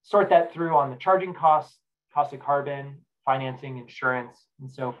sort that through on the charging costs, cost of carbon, financing, insurance,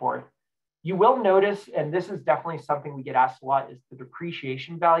 and so forth. You will notice, and this is definitely something we get asked a lot, is the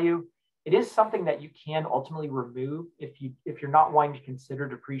depreciation value. It is something that you can ultimately remove if you're not wanting to consider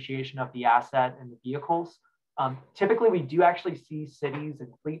depreciation of the asset and the vehicles. Typically, we do actually see cities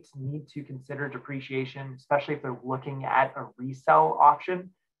and fleets need to consider depreciation, especially if they're looking at a resale option.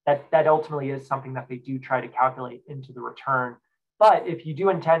 That ultimately is something that they do try to calculate into the return. But if you do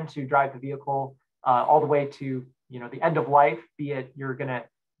intend to drive the vehicle all the way to the end of life, be it you're going to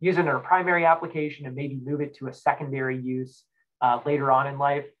use it in a primary application and maybe move it to a secondary use later on in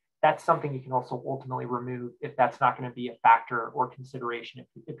life, that's something you can also ultimately remove if that's not going to be a factor or consideration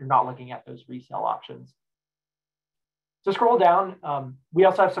if you're not looking at those resale options. So scroll down. We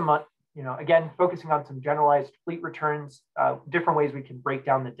also have some, again, focusing on some generalized fleet returns, different ways we can break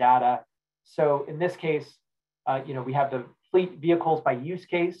down the data. So in this case, we have the fleet vehicles by use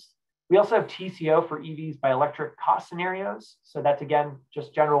case. We also have TCO for EVs by electric cost scenarios. So that's, again,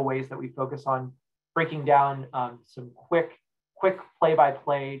 just general ways that we focus on breaking down some quick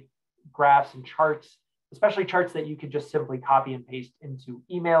play-by-play graphs and charts, especially charts that you could just simply copy and paste into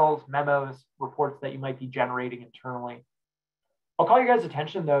emails, memos, reports that you might be generating internally. I'll call your guys'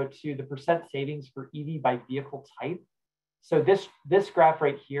 attention, though, to the percent savings for EV by vehicle type. So this graph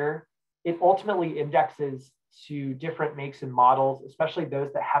right here, it ultimately indexes to different makes and models, especially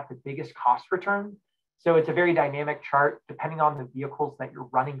those that have the biggest cost return. So it's a very dynamic chart. Depending on the vehicles that you're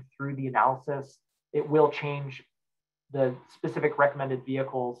running through the analysis, it will change the specific recommended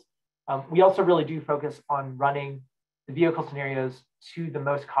vehicles. We also really do focus on running the vehicle scenarios to the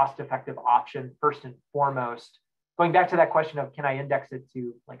most cost-effective option first and foremost. Going back to that question of, can I index it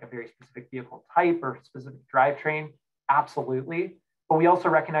to like a very specific vehicle type or specific drivetrain? Absolutely. But we also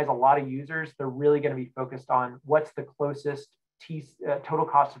recognize a lot of users, they're really going to be focused on what's the closest total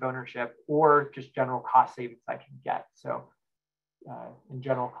cost of ownership or just general cost savings I can get. So in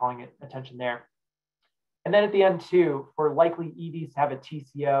general, calling it attention there. And then at the end too, for likely EVs to have a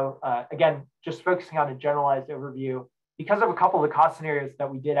TCO, again, just focusing on a generalized overview, because of a couple of the cost scenarios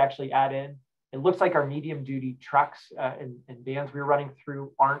that we did actually add in, it looks like our medium duty trucks and vans we were running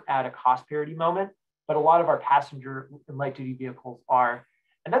through aren't at a cost parity moment, but a lot of our passenger and light duty vehicles are.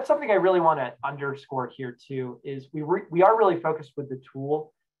 And that's something I really want to underscore here too, is we are really focused with the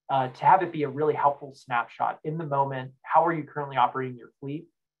tool to have it be a really helpful snapshot in the moment. How are you currently operating your fleet?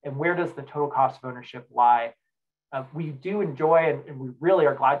 And where does the total cost of ownership lie? We do enjoy, and we really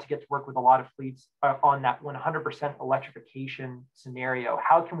are glad to get to work with a lot of fleets on that 100% electrification scenario.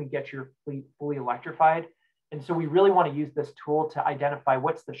 How can we get your fleet fully electrified? And so we really want to use this tool to identify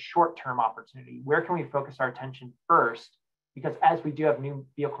what's the short-term opportunity. Where can we focus our attention first? Because as we do have new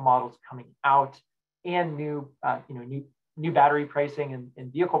vehicle models coming out and new battery pricing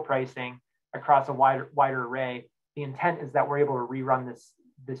and vehicle pricing across a wider array, the intent is that we're able to rerun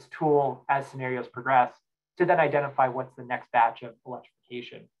this tool as scenarios progress to then identify what's the next batch of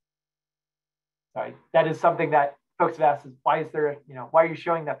electrification. Sorry, that is something that folks have asked is why are you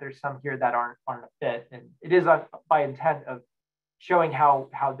showing that there's some here that aren't a fit? And it is by intent of showing how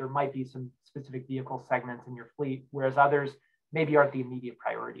there might be some specific vehicle segments in your fleet, whereas others maybe aren't the immediate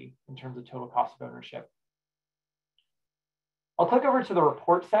priority in terms of total cost of ownership. I'll click over to the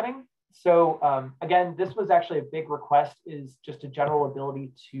report setting. So again, this was actually a big request, is just a general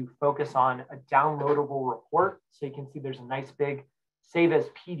ability to focus on a downloadable report. So you can see there's a nice big save as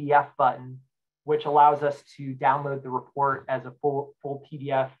PDF button, which allows us to download the report as a full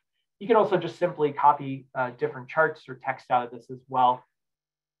PDF. You can also just simply copy different charts or text out of this as well.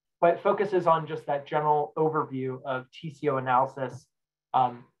 But it focuses on just that general overview of TCO analysis.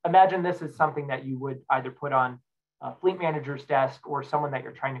 Imagine this is something that you would either put on a fleet manager's desk or someone that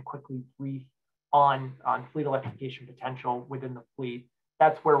you're trying to quickly brief on fleet electrification potential within the fleet.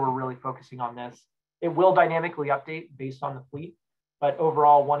 That's where we're really focusing on this. It will dynamically update based on the fleet, but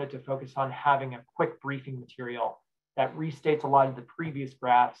overall wanted to focus on having a quick briefing material that restates a lot of the previous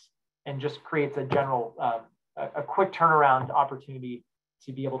graphs and just creates a general, a quick turnaround opportunity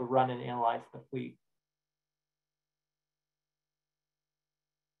to be able to run and analyze the fleet.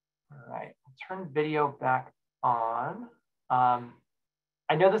 All right, I'll turn video back on.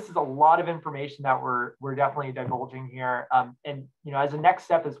 I know this is a lot of information that we're definitely divulging here. And as a next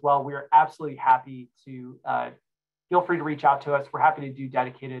step as well, we're absolutely happy to feel free to reach out to us. We're happy to do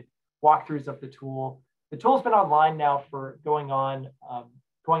dedicated walkthroughs of the tool. The tool's been online now for going on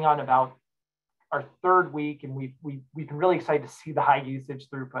about our third week, and we've been really excited to see the high usage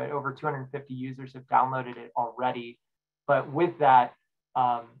throughput. Over 250 users have downloaded it already. But with that,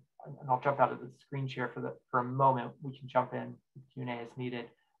 and I'll jump out of the screen share for a moment. We can jump in with Q&A as needed.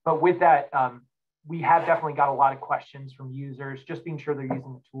 But with that, we have definitely got a lot of questions from users, just being sure they're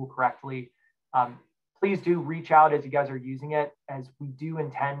using the tool correctly. Please do reach out as you guys are using it, as we do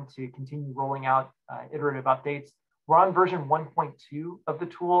intend to continue rolling out iterative updates. We're on version 1.2 of the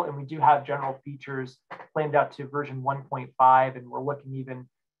tool, and we do have general features planned out to version 1.5, and we're looking even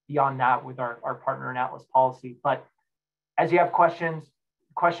beyond that with our partner in Atlas Policy. But as you have questions,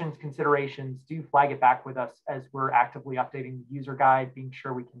 considerations, do flag it back with us as we're actively updating the user guide, being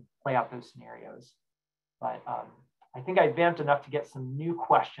sure we can play out those scenarios. But I think I vamped enough to get some new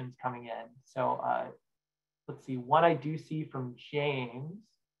questions coming in. So let's see, one I do see from James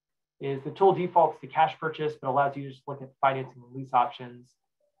is the tool defaults to cash purchase, but allows users to look at financing and lease options.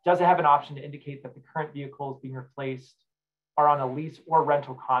 Does it have an option to indicate that the current vehicles being replaced are on a lease or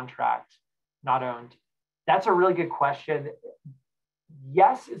rental contract, not owned? That's a really good question.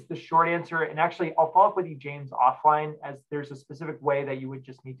 Yes is the short answer. And actually, I'll follow up with you, James, offline, as there's a specific way that you would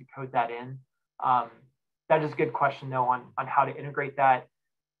just need to code that in. That is a good question, though, on how to integrate that.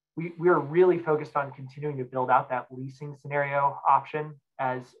 We are really focused on continuing to build out that leasing scenario option,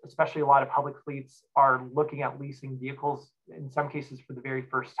 as especially a lot of public fleets are looking at leasing vehicles, in some cases for the very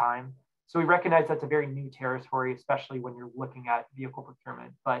first time. So we recognize that's a very new territory, especially when you're looking at vehicle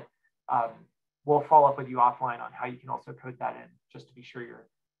procurement. But we'll follow up with you offline on how you can also code that in, just to be sure you're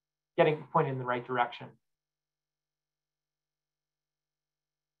getting pointed in the right direction.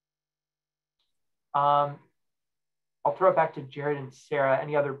 I'll throw it back to Jared and Sarah.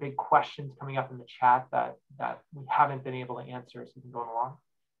 Any other big questions coming up in the chat that we haven't been able to answer as we've been going along?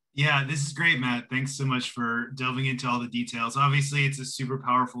 Yeah, this is great, Matt. Thanks so much for delving into all the details. Obviously, it's a super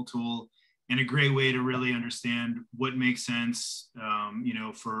powerful tool, and a great way to really understand what makes sense, you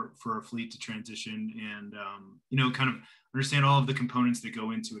know, for a fleet to transition, and you know, kind of understand all of the components that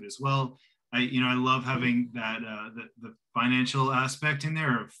go into it as well. I love having that the financial aspect in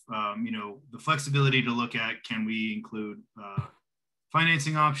there of you know, the flexibility to look at, can we include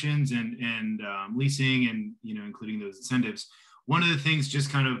financing options and leasing, and you know, including those incentives. One of the things, just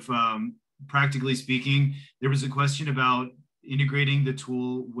kind of practically speaking, there was a question about integrating the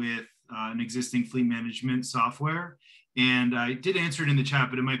tool with an existing fleet management software, and I did answer it in the chat,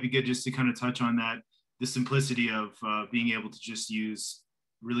 but it might be good just to kind of touch on that, the simplicity of being able to just use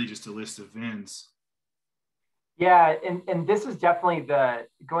really just a list of VINs. Yeah, and this is definitely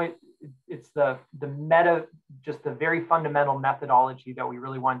it's the meta, just the very fundamental methodology that we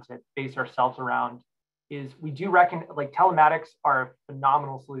really want to base ourselves around. Is we do reckon, like, telematics are a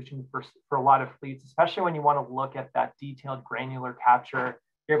phenomenal solution for a lot of fleets, especially when you want to look at that detailed granular capture.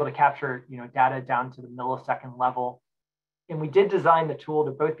 You're able to capture, you know, data down to the millisecond level. And we did design the tool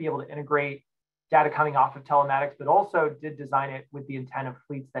to both be able to integrate data coming off of telematics, but also did design it with the intent of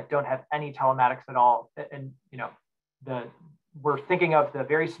fleets that don't have any telematics at all. And you know, we're thinking of the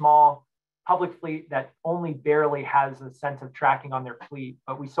very small public fleet that only barely has a sense of tracking on their fleet,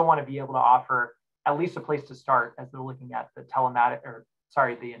 but we still want to be able to offer at least a place to start as they're looking at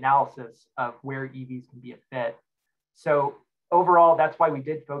the analysis of where EVs can be a fit. So overall, that's why we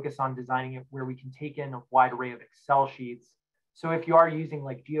did focus on designing it where we can take in a wide array of Excel sheets. So if you are using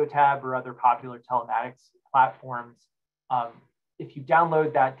like Geotab or other popular telematics platforms, if you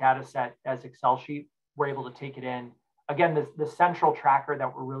download that data set as Excel sheet, we're able to take it in. Again, the central tracker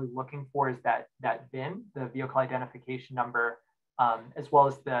that we're really looking for is that VIN, the vehicle identification number, as well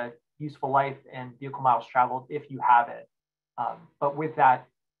as the useful life and vehicle miles traveled if you have it. But with that,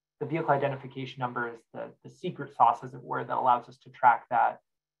 the vehicle identification number is the secret sauce, as it were, that allows us to track that.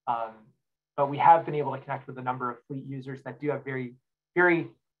 But we have been able to connect with a number of fleet users that do have very, very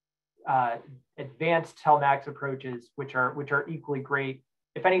advanced telematics approaches, which are equally great.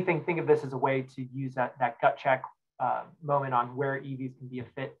 If anything, think of this as a way to use that gut check moment on where EVs can be a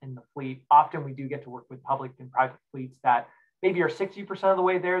fit in the fleet. Often we do get to work with public and private fleets that maybe are 60% of the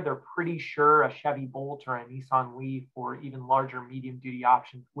way there. They're pretty sure a Chevy Bolt or a Nissan Leaf or even larger medium duty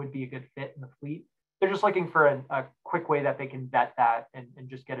options would be a good fit in the fleet. They're just looking for a quick way that they can vet that and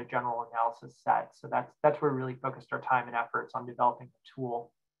just get a general analysis set. So that's where we really focused our time and efforts on developing the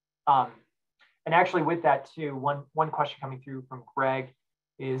tool. And actually with that too, one question coming through from Greg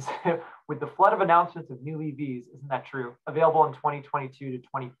is, with the flood of announcements of new EVs, isn't that true? Available in 2022 to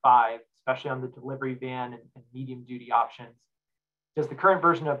 25, especially on the delivery van and medium duty options. Does the current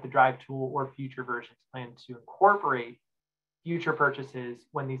version of the Drive tool or future versions plan to incorporate future purchases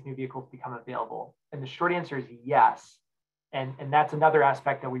when these new vehicles become available? And the short answer is yes. And that's another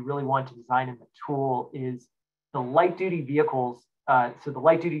aspect that we really want to design in the tool is the light duty vehicles. So the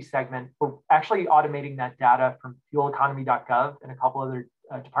light duty segment, we're actually automating that data from fueleconomy.gov and a couple other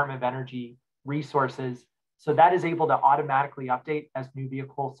Department of Energy resources. So that is able to automatically update as new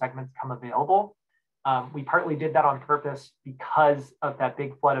vehicle segments come available. We partly did that on purpose because of that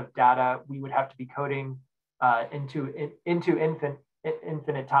big flood of data. We would have to be coding into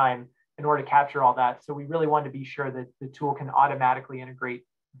infinite time in order to capture all that. So we really wanted to be sure that the tool can automatically integrate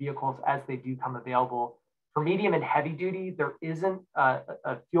vehicles as they do come available. For medium and heavy duty, there isn't a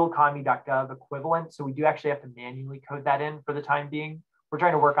fueleconomy.gov equivalent. So we do actually have to manually code that in for the time being. We're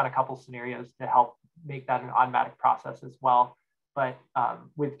trying to work on a couple scenarios to help make that an automatic process as well. But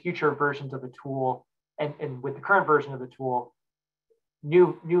with future versions of the tool and with the current version of the tool,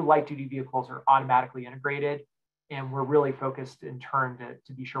 new light duty vehicles are automatically integrated. And we're really focused in turn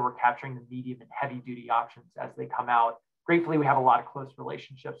to be sure we're capturing the medium and heavy duty options as they come out. Gratefully, we have a lot of close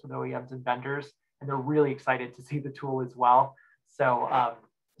relationships with OEMs and vendors, and they're really excited to see the tool as well. So,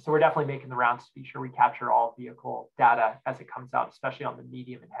 so we're definitely making the rounds to be sure we capture all vehicle data as it comes out, especially on the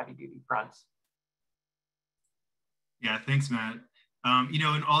medium and heavy duty fronts. Yeah, thanks, Matt. You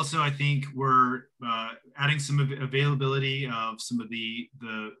know, and also I think we're adding some availability of some of the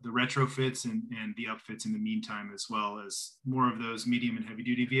retrofits and the upfits in the meantime, as well as more of those medium and heavy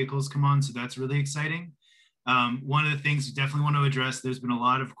duty vehicles come on. So that's really exciting. One of the things we definitely want to address, there's been a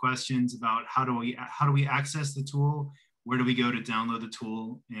lot of questions about how do we access the tool? Where do we go to download the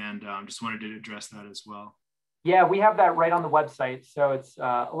tool? And just wanted to address that as well. Yeah, we have that right on the website. So it's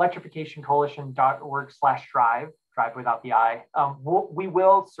electrificationcoalition.org/drive. Drive without the I. We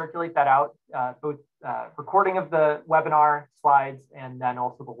will circulate that out, both recording of the webinar slides and then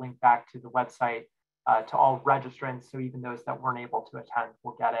also the link back to the website to all registrants. So even those that weren't able to attend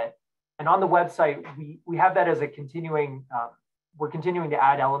will get it. And on the website, we have that as a continuing, we're continuing to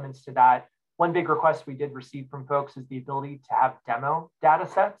add elements to that. One big request we did receive from folks is the ability to have demo data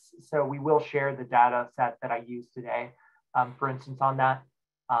sets. So we will share the data set that I use today, for instance, on that,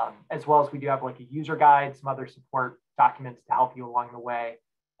 as well as we do have like a user guide, some other support documents to help you along the way,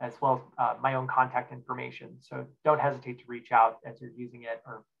 as well as my own contact information. So don't hesitate to reach out as you're using it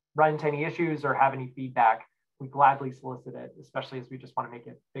or run into any issues or have any feedback. We gladly solicit it, especially as we just want to make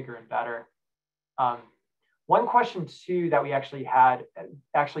it bigger and better. One question too that we actually had,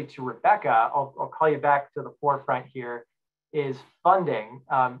 to Rebecca, I'll call you back to the forefront here, is funding.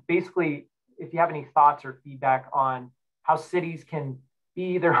 Basically, if you have any thoughts or feedback on how cities can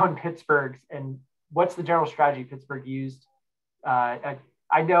be their own Pittsburghs and what's the general strategy Pittsburgh used.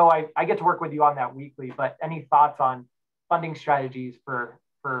 I know I get to work with you on that weekly, but any thoughts on funding strategies for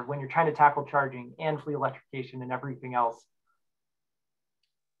when you're trying to tackle charging and fleet electrification and everything else?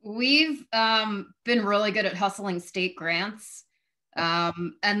 We've been really good at hustling state grants.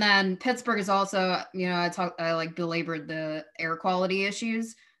 And then Pittsburgh is also, I like belabored the air quality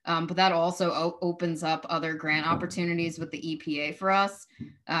issues, but that also opens up other grant opportunities with the EPA for us.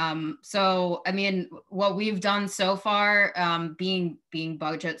 So, I mean, what we've done so far, being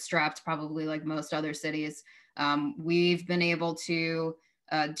budget strapped, probably like most other cities, we've been able to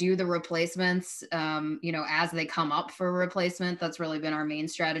do the replacements, as they come up for replacement. That's really been our main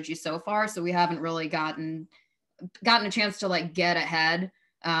strategy so far. So we haven't really gotten a chance to like get ahead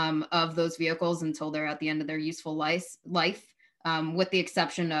of those vehicles until they're at the end of their useful life, with the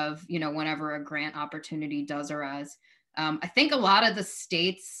exception of, whenever a grant opportunity does arise. I think a lot of the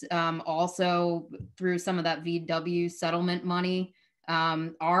states also, through some of that VW settlement money,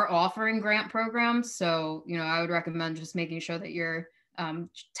 are offering grant programs. So, I would recommend just making sure that you're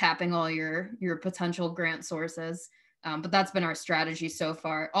tapping all your potential grant sources. But that's been our strategy so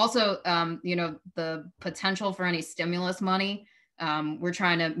far. Also, the potential for any stimulus money, we're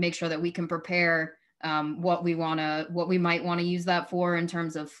trying to make sure that we can prepare what we might want to use that for in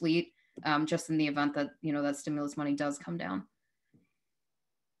terms of fleet, just in the event that, that stimulus money does come down.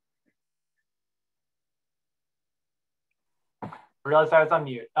 I realized I was on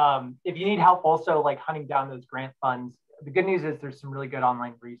mute. If you need help also like hunting down those grant funds, the good news is there's some really good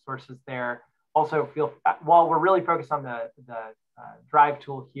online resources there. Also, while we're really focused on the DRVE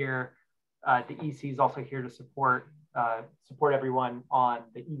tool here, the EC is also here to support everyone on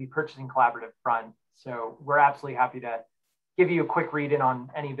the EV purchasing collaborative front. So we're absolutely happy to give you a quick read in on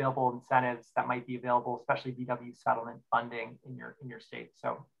any available incentives that might be available, especially VW settlement funding in your state.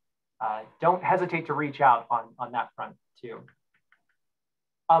 So don't hesitate to reach out on that front too.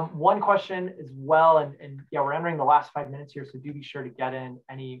 One question as well, and yeah, we're entering the last 5 minutes here, so do be sure to get in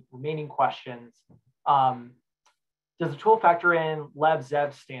any remaining questions. Does the tool factor in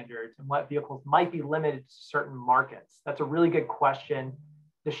LEV-ZEV standards and what vehicles might be limited to certain markets? That's a really good question.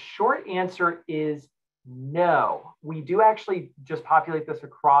 The short answer is no. We do actually just populate this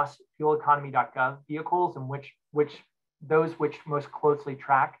across fueleconomy.gov vehicles and which most closely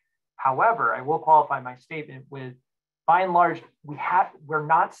track. However, I will qualify my statement with, by and large, we're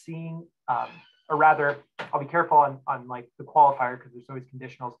not seeing, or rather, I'll be careful on like the qualifier because there's always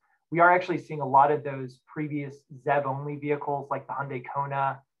conditionals. We are actually seeing a lot of those previous ZEV-only vehicles like the Hyundai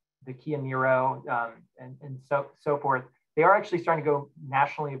Kona, the Kia Niro, and so forth. They are actually starting to go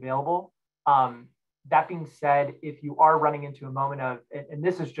nationally available. That being said, if you are running into a moment of, and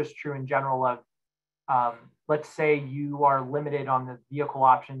this is just true in general of, let's say you are limited on the vehicle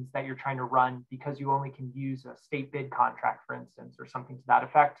options that you're trying to run because you only can use a state bid contract, for instance, or something to that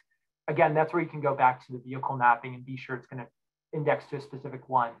effect. Again, that's where you can go back to the vehicle mapping and be sure it's going to index to a specific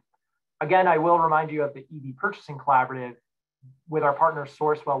one. Again, I will remind you of the EV Purchasing Collaborative. With our partner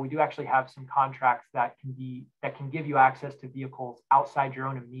Sourcewell, we do actually have some contracts that can give you access to vehicles outside your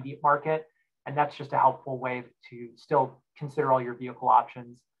own immediate market. And that's just a helpful way to still consider all your vehicle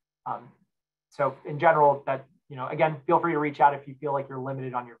options. So in general, that, again, feel free to reach out if you feel like you're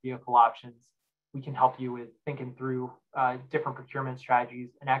limited on your vehicle options. We can help you with thinking through different procurement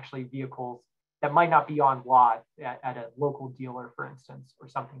strategies and actually vehicles that might not be on lot at a local dealer, for instance, or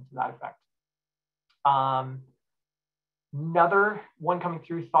something to that effect. Another one coming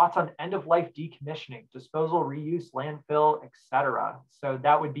through, thoughts on end-of-life decommissioning, disposal, reuse, landfill, etc. So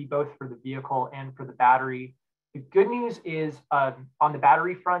that would be both for the vehicle and for the battery. The good news is on the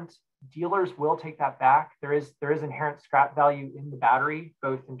battery front, dealers will take that back. There is inherent scrap value in the battery,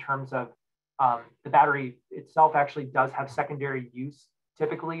 both in terms of the battery itself actually does have secondary use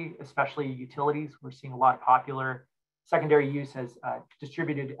typically, especially utilities. We're seeing a lot of popular secondary use as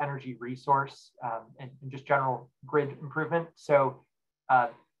distributed energy resource and just general grid improvement. So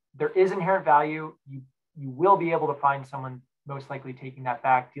there is inherent value. You will be able to find someone most likely taking that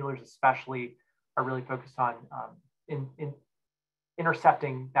back. Dealers especially are really focused on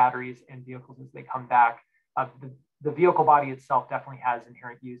intercepting batteries and vehicles as they come back. The vehicle body itself definitely has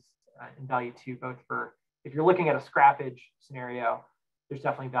inherent use and value too, both for, if you're looking at a scrappage scenario, there's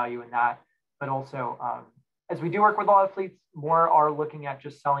definitely value in that. But also, as we do work with a lot of fleets, more are looking at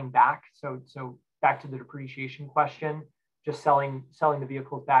just selling back. So back to the depreciation question, just selling the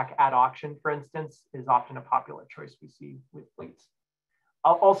vehicles back at auction, for instance, is often a popular choice we see with fleets.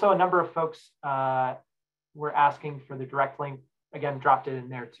 Also, a number of folks were asking for the direct link. Again, dropped it in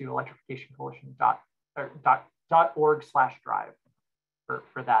there to electrificationcoalition.org/drive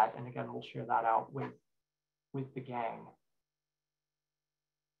for that. And again, we'll share that out with the gang.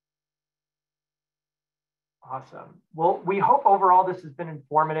 Awesome. Well, we hope overall this has been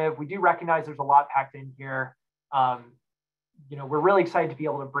informative. We do recognize there's a lot packed in here. We're really excited to be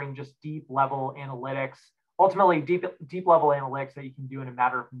able to bring just deep level analytics, ultimately deep level analytics that you can do in a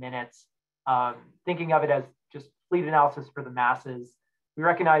matter of minutes. Thinking of it as just fleet analysis for the masses. We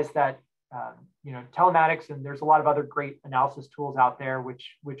recognize that telematics, and there's a lot of other great analysis tools out there,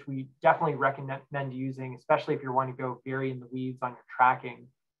 which we definitely recommend using, especially if you're wanting to go very in the weeds on your tracking.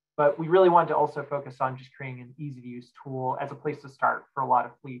 But we really wanted to also focus on just creating an easy to use tool as a place to start for a lot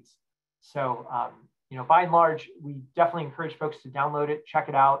of fleets. So, by and large, we definitely encourage folks to download it, check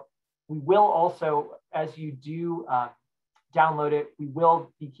it out. We will also, as you do download it, we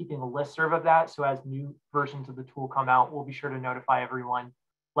will be keeping a listserv of that. So as new versions of the tool come out, we'll be sure to notify everyone,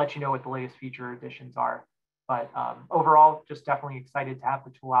 let you know what the latest feature additions are. But overall, just definitely excited to have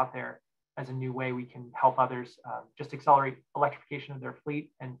the tool out there as a new way we can help others just accelerate electrification of their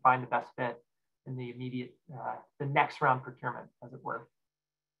fleet and find the best fit in the immediate, the next round procurement, as it were.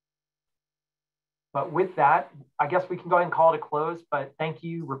 But with that, I guess we can go ahead and call it a close. But thank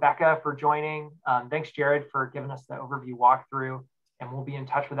you, Rebecca, for joining. Thanks, Jared, for giving us the overview walkthrough. And we'll be in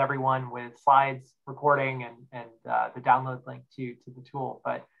touch with everyone with slides, recording, and the download link to the tool.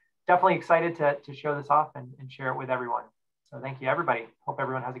 But definitely excited to show this off and share it with everyone. So thank you, everybody. Hope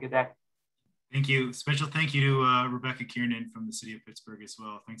everyone has a good day. Thank you. Special thank you to Rebecca Kiernan from the city of Pittsburgh as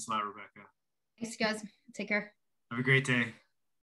well. Thanks a lot, Rebecca. Thanks, guys. Take care. Have a great day.